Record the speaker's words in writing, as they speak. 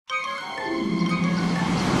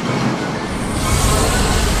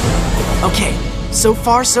Okay, so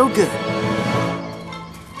far so good.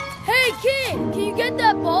 Hey, kid, can you get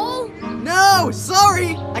that ball? No,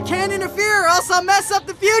 sorry! I can't interfere or else I'll mess up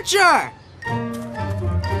the future!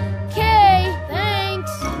 Okay,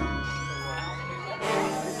 thanks.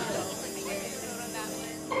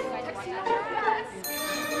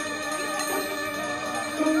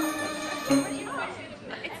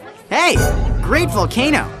 Hey, great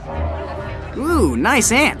volcano. Ooh,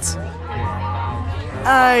 nice ants.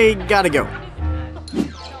 I gotta go.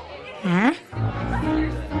 Huh?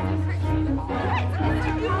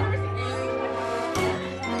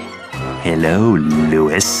 Hello,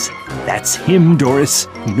 Lewis. That's him, Doris.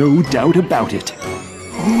 No doubt about it.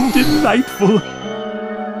 Delightful.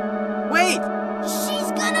 Wait!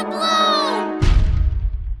 She's gonna blow!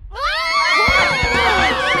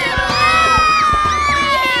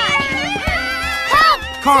 Help!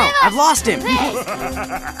 Carl, I've lost him!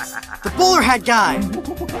 The bowler hat guy!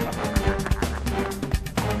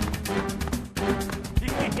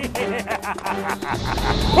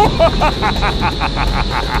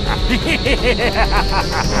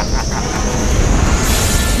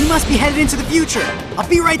 He must be headed into the future. I'll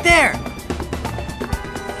be right there.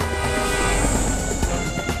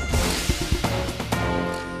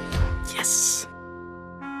 Yes.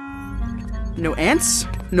 No ants,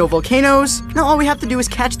 no volcanoes. Now all we have to do is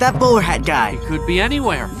catch that bowler hat guy. He could be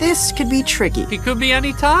anywhere. This could be tricky. He could be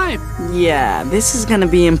any time. Yeah, this is gonna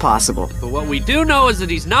be impossible. But what we do know is that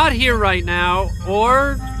he's not here right now,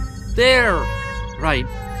 or there right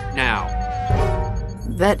now.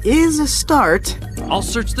 That is a start. I'll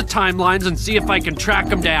search the timelines and see if I can track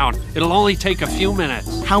him down. It'll only take a few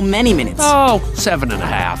minutes. How many minutes? Oh,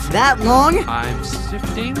 7.5. That long? I'm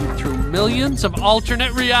sifting through millions of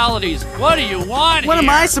alternate realities. What do you want What here? am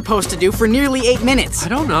I supposed to do for nearly 8 minutes? I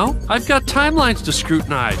don't know. I've got timelines to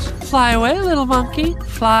scrutinize. Fly away, little monkey.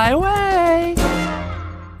 Fly away.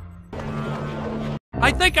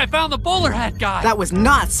 I think I found the bowler hat guy. That was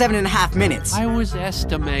not 7.5 minutes. I was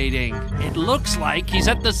estimating. It looks like he's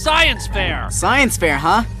at the science fair. Science fair,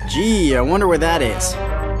 huh? Gee, I wonder where that is.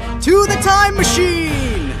 To the time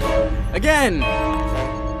machine! Again.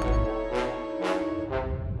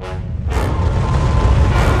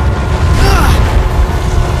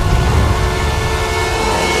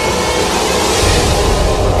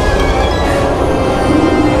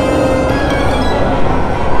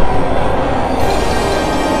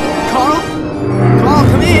 Carl,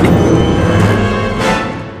 come in!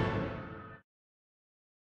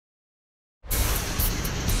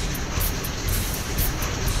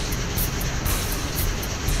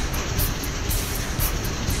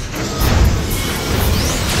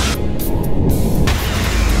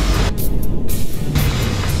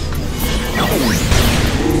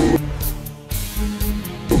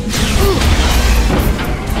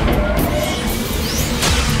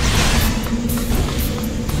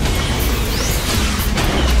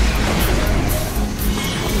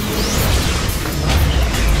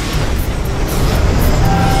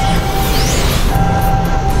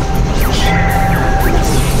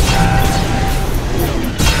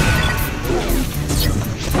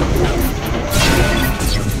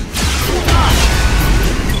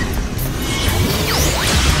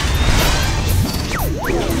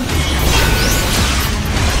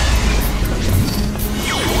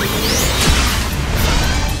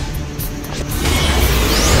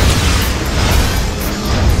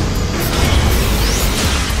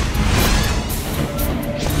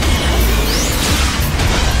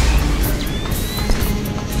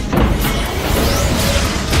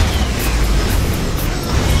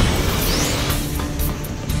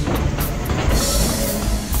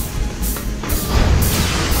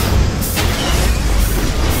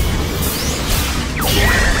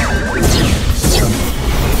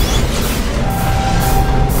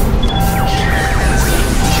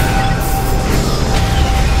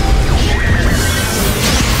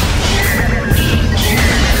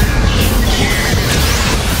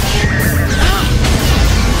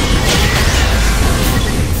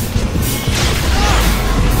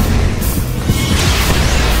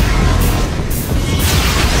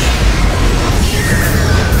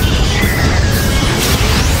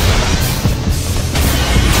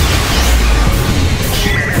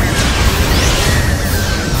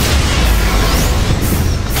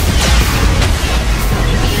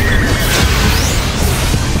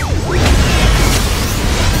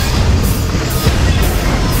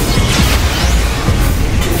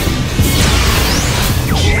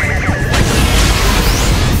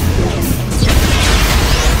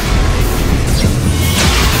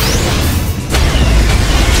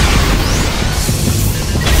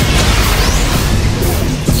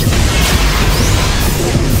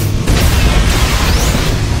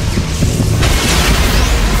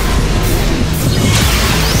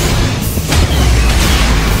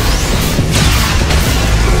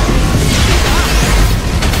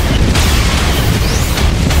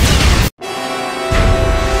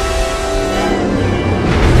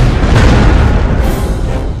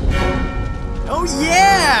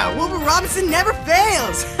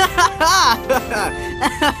 Tails!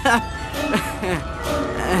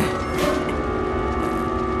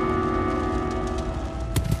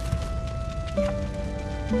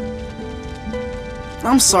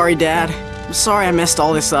 I'm sorry, Dad. I'm sorry I messed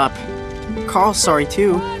all this up. Carl's sorry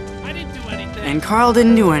too. I didn't do anything. And Carl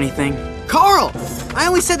didn't do anything. Carl! I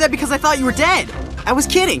only said that because I thought you were dead. I was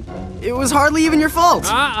kidding. It was hardly even your fault.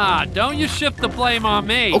 Don't you shift the blame on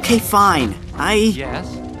me. Okay, fine. Yes?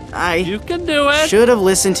 You can do it. Should have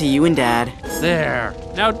listened to you and Dad. There.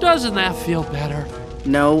 Now, doesn't that feel better?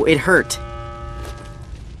 No, it hurt.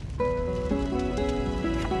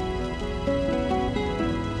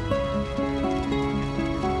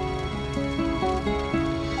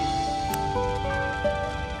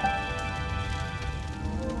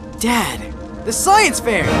 Dad, the science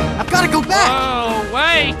fair! I've got to go back! Oh,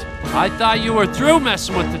 wait! I thought you were through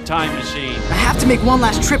messing with the time machine. I have to make one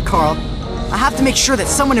last trip, Carl. I have to make sure that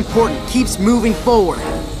someone important keeps moving forward.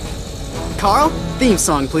 Carl, theme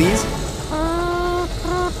song, please.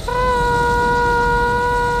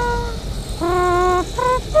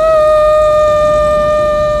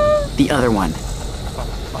 The other one.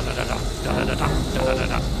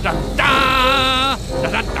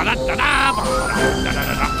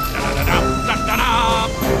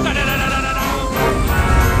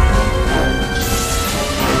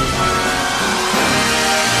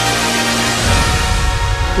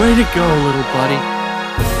 Way to go, little buddy.